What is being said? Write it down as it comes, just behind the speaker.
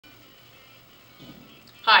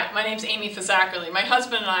Hi, my name's Amy Fazackerly. My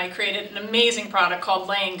husband and I created an amazing product called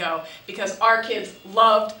Lay-N-Go because our kids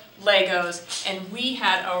loved Legos and we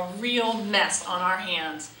had a real mess on our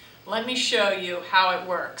hands. Let me show you how it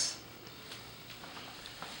works.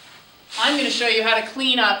 I'm going to show you how to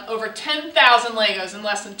clean up over 10,000 Legos in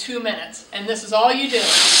less than 2 minutes. And this is all you do.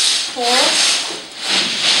 Pull,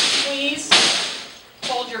 squeeze,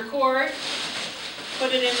 fold your cord,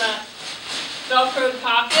 put it in the Velcro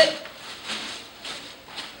pocket.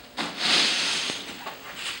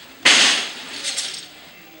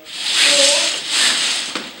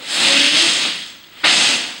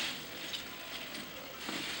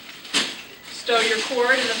 Stow your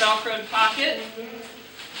cord in the Velcro pocket.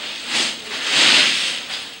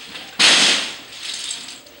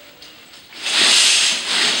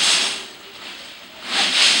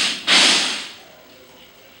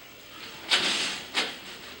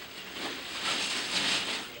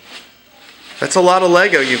 That's a lot of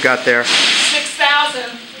Lego you've got there.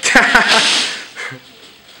 6,000.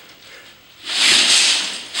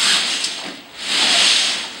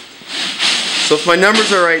 So if my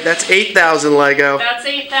numbers are right, that's 8,000 Lego. That's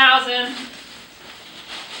 8,000.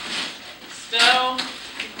 Stow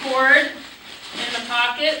the cord in the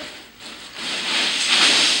pocket.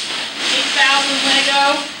 8,000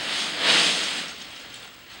 Lego.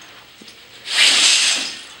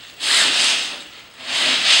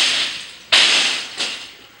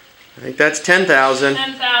 I think that's 10,000.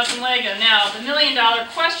 10,000 Lego. Now, the million-dollar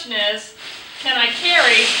question is, can I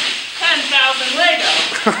carry 10,000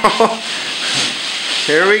 Lego?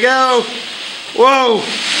 Here we go. Whoa.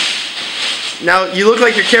 Now, you look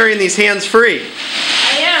like you're carrying these hands-free.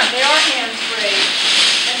 I am. They are hands-free.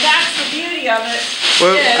 And that's the beauty of it.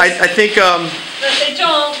 Well, I think... that they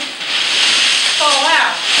don't fall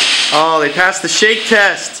out. Oh, they passed the shake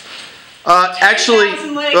test. Actually,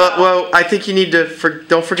 well, I think you need to,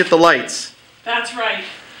 don't forget the lights. That's right.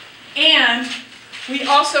 And we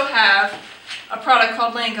also have a product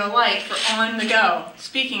called Lay-N-Go Light for on the go.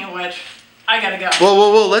 Speaking of which, I gotta go.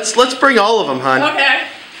 Whoa, let's bring all of them, hon. Okay.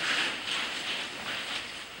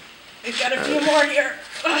 We've got a few more here.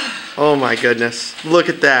 Oh my goodness. Look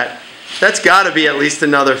at that. That's gotta be at least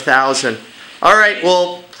another 1,000. All right,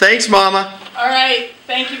 well, thanks, Mama. All right.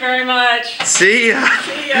 Thank you very much. See ya.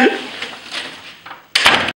 See ya.